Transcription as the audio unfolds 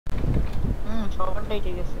সবারটাই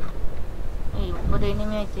ঠিক আছে এই উপরে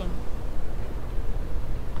এনিমি আই থিং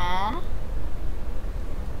হ্যাঁ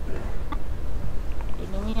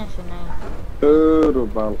এনিমি আসে না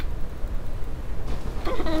বাল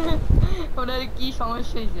ওনার কি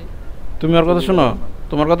সমস্যা হইছে তুমি ওর কথা শোনো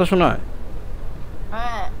তোমার কথা শোনায়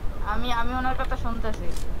হ্যাঁ আমি আমি ওনার কথা শুনতেছি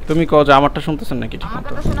তুমি কও যে আমারটা শুনতেছেন নাকি ঠিক আমার মতো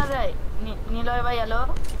কথা শোনা যায় নিলয় ভাই হ্যালো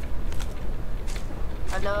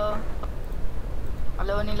হ্যালো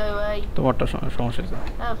হ্যালো নিলয় ভাই তোমারটা সমস্যা আছে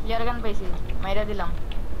হ্যাঁ ফ্লিয়ার গান পাইছি মাইরা দিলাম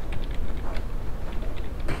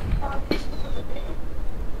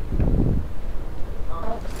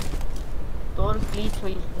তোর গ্লিচ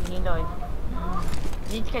হই নিলয়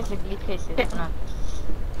গ্লিচ খাইছে না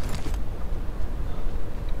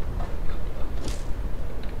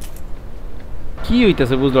কি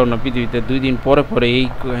হইতাছে বুঝলাম না পৃথিবীতে 2 দিন পরে পরে এই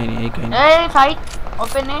কাহিনী এই ফাইট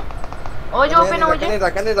ওপেনে ওই যে ওপেন ওই যে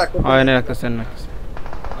হয় না রাখতেছেন না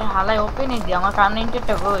হালাই ওপেনে দি আমার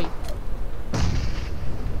কানেক্টেডটা কই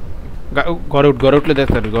ঘরে উঠলে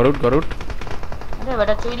দেখতে পারবি ঘরে উঠ আরে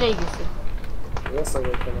বেটা চইলাই গেছে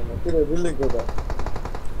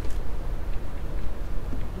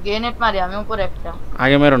গ্রেনেড মারি আমি উপর একটা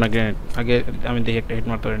আগে মেরো না গ্রেনেড আগে আমি দেখি একটা হিট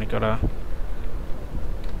মারতে পারি করা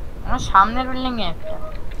আমার সামনের বিল্ডিং এ একটা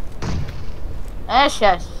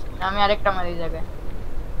শেষ আমি আরেকটা মারি জায়গায়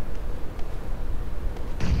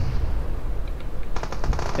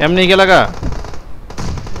এমনি কে লাগা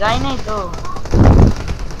যাই নাই তো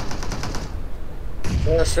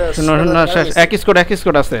শুনো শেষ এক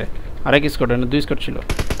স্কোয়াড আছে আর এক স্কোয়াড না 2 স্কোয়াড ছিল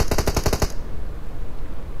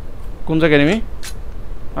কোন জায়গায় এনিমি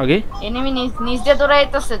আগে এনিমি নিচ দিয়ে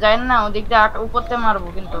দৌড়াইতেছে জানেন না ওদিক দিয়ে উপরতে মারবো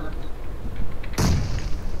কিন্তু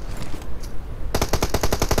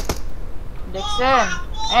দেখছেন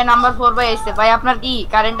এই নাম্বার 4 ভাই আইছে ভাই আপনার কি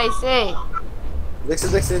কারেন্ট আইছে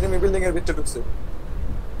দেখছি এনিমি বিল্ডিং এর ভিতরে ঢুকছে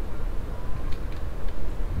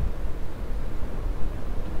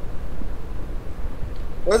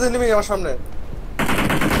ওই যে এনিমি আমার সামনে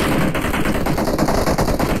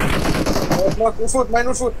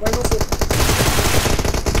মাইনাস ফুট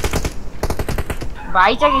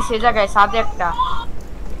ভাইটা কি সে জায়গায় সাদে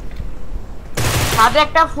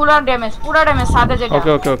একটা পুরা ড্যামেজ সাদে যেটা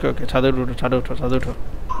ওকে ছাদে উঠো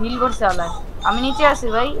হিল করছে আলায় আমি নিচে আছি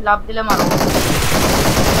ভাই লাভ দিলে মারো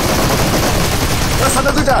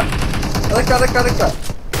সাদে দুইটা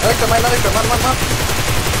আরেকটা মার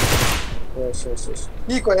শেষ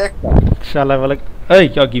কি কয় একটা শালা বলে এই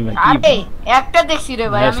কি ভাই আরে একটা দেখছি রে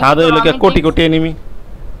ভাই আমি সাদে হইলো কোটি এনিমি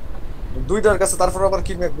দুইটার কাছে তারপর আবার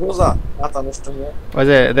কি গোজা মাথা নষ্ট নিয়ে ওই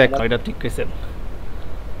যে দেখ এটা ঠিক কইছেন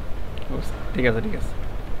ঠিক আছে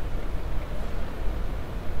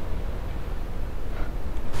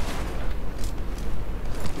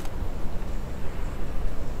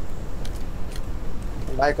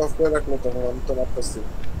মাইক অফ করে রাখলো তো আমি তো মারতেছি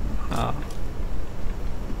হ্যাঁ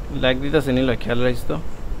লাইক দিতেছে নিল খেয়াল রাখিস তো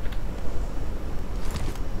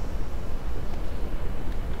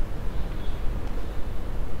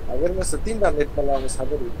আগের ম্যাচে 3টা নেট পেলাম আমি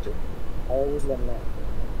সাদে উঠতে আমি বুঝলাম না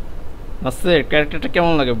আচ্ছা ক্যারেক্টারটা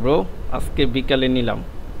কেমন লাগে ব্রো আজকে বিকালে নিলাম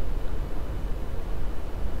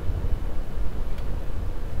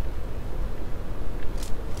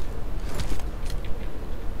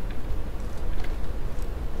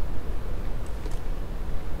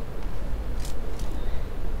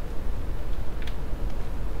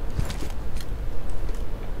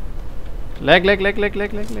ল্যাগ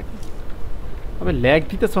আবে ল্যাগ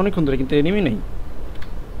দিতেছে অনেকক্ষণ ধরে কিন্তু এনিমি নেই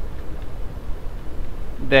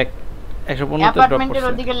দেখ 115 তে ড্রপ অ্যাপার্টমেন্টের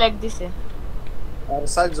করছে ওদিকে ল্যাগ দিছে আর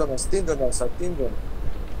 3 জন আছে 3 জন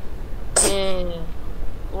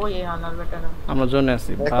ওই আনার বেটারা আমরা জোনে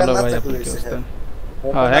আছি ভালো ভাই আপনি কি অবস্থা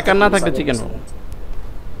হ্যাঁ হ্যাকার না থাকলে চিকেন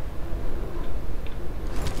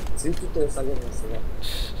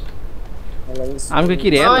আমি কি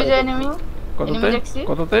রে ওই যে এনিমি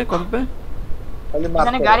কততে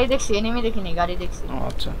মানে গাড়ি দেখছি এনিমি দেখিনি গাড়ি দেখছি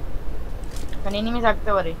আচ্ছা মানে এনিমি থাকতে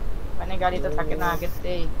পারে মানে গাড়ি তো থাকে না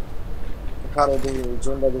আগেতেই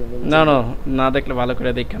না দেখলে ভালো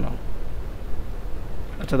করে দেখ কেন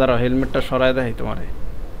আচ্ছা দাঁড়াও হেলমেটটা সরায় দেয় তোমারে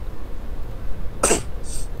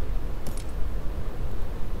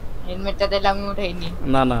হেলমেটটা দিলে আমি উঠাইনি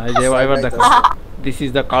না এই যে এবার দেখো this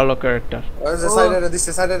is the Carlo character ওই যে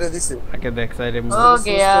সাইডে দিছে আগে দেখ সাইডে ও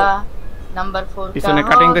গয়া नंबर 4 পিছনে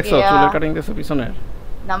কাটিং দেখছো চুলের কাটিং দেখছো পিছনে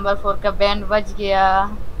नंबर 4 का बैंड बज गया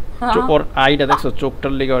चुप और आईटा देखो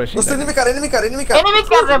चोकटर लेगा और एनिमी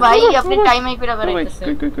कर रे भाई अपने टाइम ही पिरा बराइतसे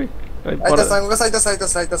कोई आइता सांगो साइता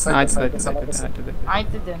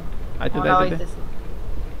आइते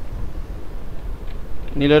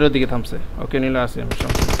নীলের দিকে থামছে ওকে নীল আসে আমি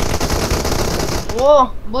সব ও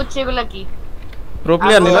বুঝছে এগুলা কি প্রো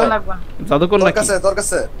প্লেয়ার নিলা লাগবে না। জাদুকর তোর নাকি কাছে তোর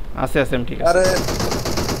কাছে আছে আছে আমি ঠিক আছে আরে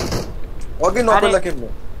ওকে নক আরে- করলা কেমনে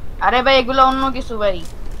আরে ভাই এগুলো অন্য কিছু ভাই,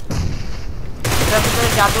 এটার ভিতরে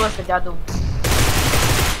জাদু আছে, জাদু।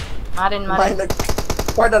 মারেন মারেন। মাইনে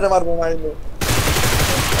কয়টারে মারবো মাইনে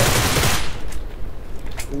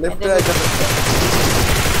লেফটে আইতে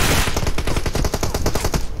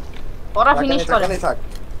ওরা ফিনিশ করে।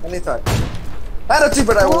 কানি থাক আরে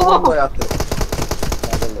চিপড়া ও ও। বয় আছে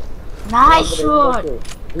নাইস শট।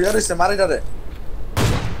 উইয়ার ইসে মারিডারে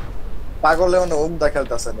পাগল লেও না ওম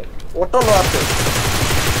দেখালতাছে না ওটো লো আছে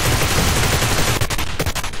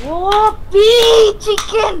O P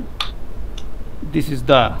chicken this is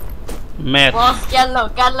the match বস,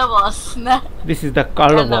 কালো বস না। This is the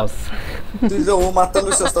Carlo Hello. বস তুই যে ও মারতে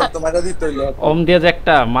লইছস তোর তো মাইরা দিতে হইলো ওম দিয়ে যে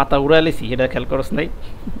একটা মাথা উড়াইলিছি এটা খেয়াল করছ নাই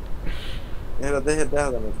এরা দেখে দেখা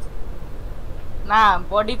যাবে না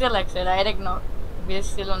বডিতে লাগছে, ডাইরেক্ট নক, বেশ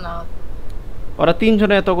ছিল না। ওরা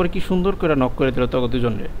তিনজনে এত করে কি সুন্দর করে নক করে দিল তোকে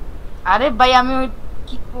দুজনে আরে ভাই আমি ওই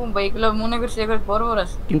কি কম ভাই, এগুলো মনে করছি এগুলো বড় বড়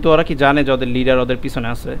আছে। কিন্তু ওরা কি জানে যে ওদের লিডার ওদের পিছনে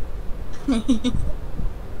আছে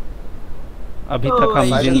अभी ओ तक हम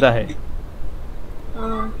भाई। जिंदा है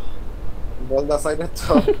বলদা সাইডে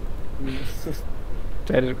তো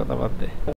চাইরের কথা বাদ দে